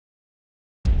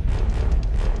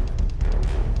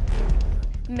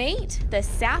Meet the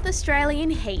South Australian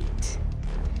Heat.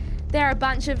 They're a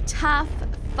bunch of tough,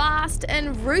 fast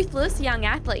and ruthless young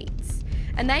athletes,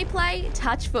 and they play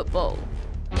touch football.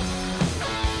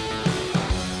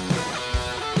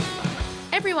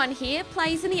 Everyone here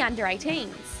plays in the under-18s.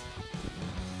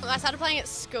 I started playing at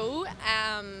school,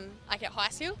 like at high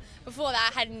school. Before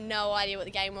that, I had no idea what the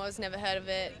game was, never heard of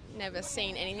it, never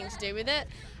seen anything to do with it.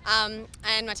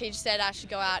 And my teacher said I should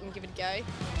go out and give it a go.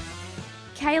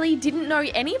 Kaylee didn't know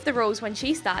any of the rules when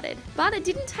she started, but it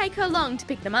didn't take her long to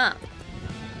pick them up.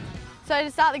 So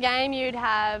to start the game, you'd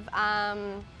have a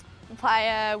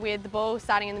player with the ball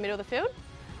starting in the middle of the field,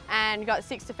 and you've got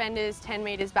 6 defenders 10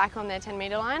 metres back on their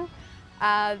 10-metre line.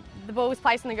 The ball was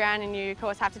placed on the ground and you, of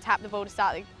course, have to tap the ball to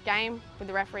start the game with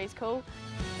the referee's call.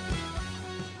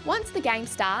 Once the game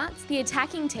starts, the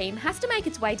attacking team has to make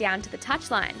its way down to the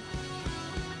touchline.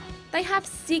 They have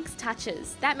 6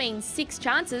 touches. That means 6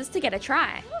 chances to get a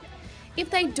try. If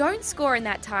they don't score in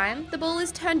that time, the ball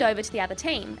is turned over to the other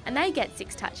team and they get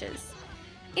 6 touches.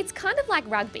 It's kind of like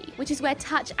rugby, which is where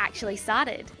touch actually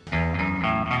started.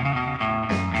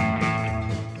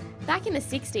 Back in the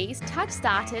 60s, touch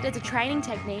started as a training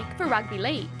technique for rugby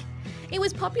league. It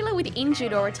was popular with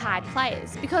injured or retired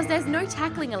players because there's no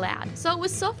tackling allowed, so it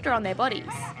was softer on their bodies.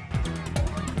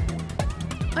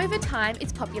 Over time,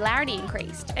 its popularity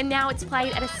increased, and now it's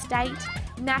played at a state,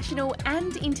 national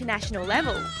and international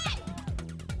level.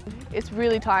 It's a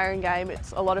really tiring game.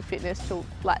 It's a lot of fitness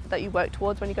that you work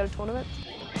towards when you go to tournaments.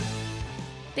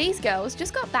 These girls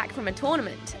just got back from a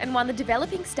tournament and won the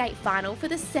Developing State Final for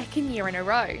the 2nd year in a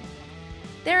row.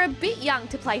 They're a bit young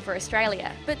to play for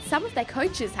Australia, but some of their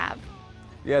coaches have.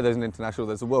 Yeah, there's an international,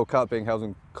 there's a World Cup being held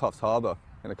in Coffs Harbour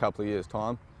in a couple of years'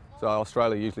 time. So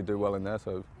Australia usually do well in there,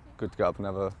 so good to go up and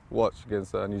have a watch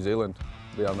against New Zealand,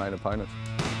 be our main opponents.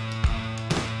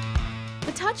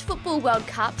 The Touch Football World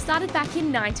Cup started back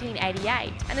in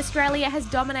 1988, and Australia has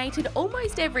dominated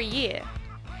almost every year.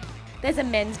 There's a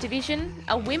men's division,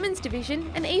 a women's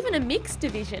division, and even a mixed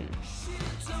division.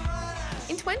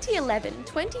 In 2011,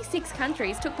 26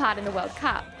 countries took part in the World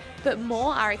Cup, but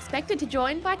more are expected to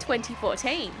join by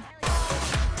 2014.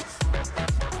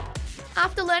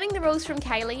 After learning the rules from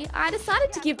Kaylee, I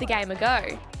decided to give the game a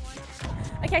go.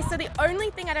 Okay, so the only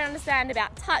thing I don't understand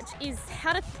about touch is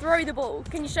how to throw the ball.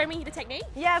 Can you show me the technique?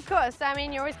 Yeah, of course. I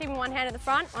mean, you're always keeping one hand at the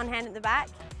front, one hand at the back.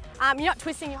 You're not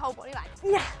twisting your whole body like,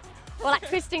 yeah, or like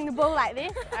twisting the ball like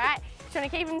this, all right? Trying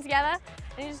to keep them together,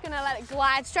 and you're just gonna let it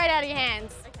glide straight out of your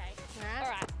hands. All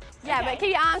right. Yeah, Okay. but keep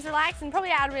your arms relaxed and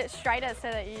probably out a bit straighter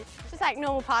so that you, just like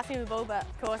normal passing of the ball, but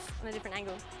of course on a different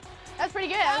angle. That's pretty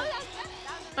good.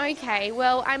 Okay,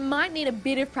 well, I might need a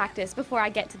bit of practice before I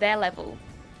get to their level.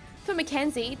 For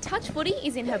Mackenzie, touch footy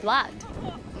is in her blood.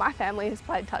 My family has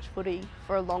played touch footy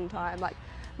for a long time. Like,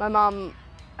 my mum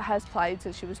has played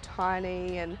since she was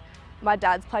tiny, and my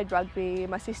dad's played rugby,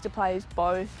 my sister plays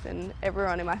both, and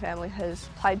everyone in my family has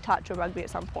played touch or rugby at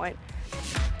some point.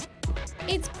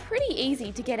 It's pretty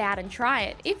easy to get out and try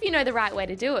it if you know the right way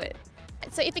to do it.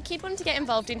 So if a kid wanted to get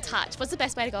involved in touch, what's the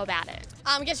best way to go about it?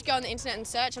 I guess you go on the internet and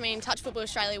search. I mean, Touch Football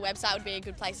Australia website would be a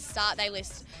good place to start. They would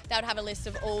have a list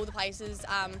of all the places.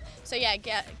 So yeah,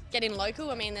 get in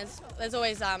local. I mean, there's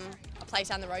always a place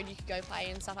down the road you could go play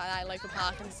and stuff like that, local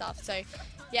park and stuff. So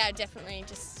yeah, definitely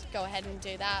just go ahead and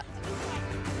do that.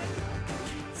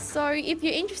 So if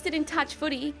you're interested in touch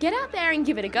footy, get out there and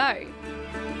give it a go.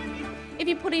 If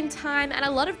you put in time and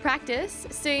a lot of practice,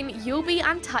 soon you'll be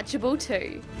untouchable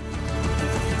too.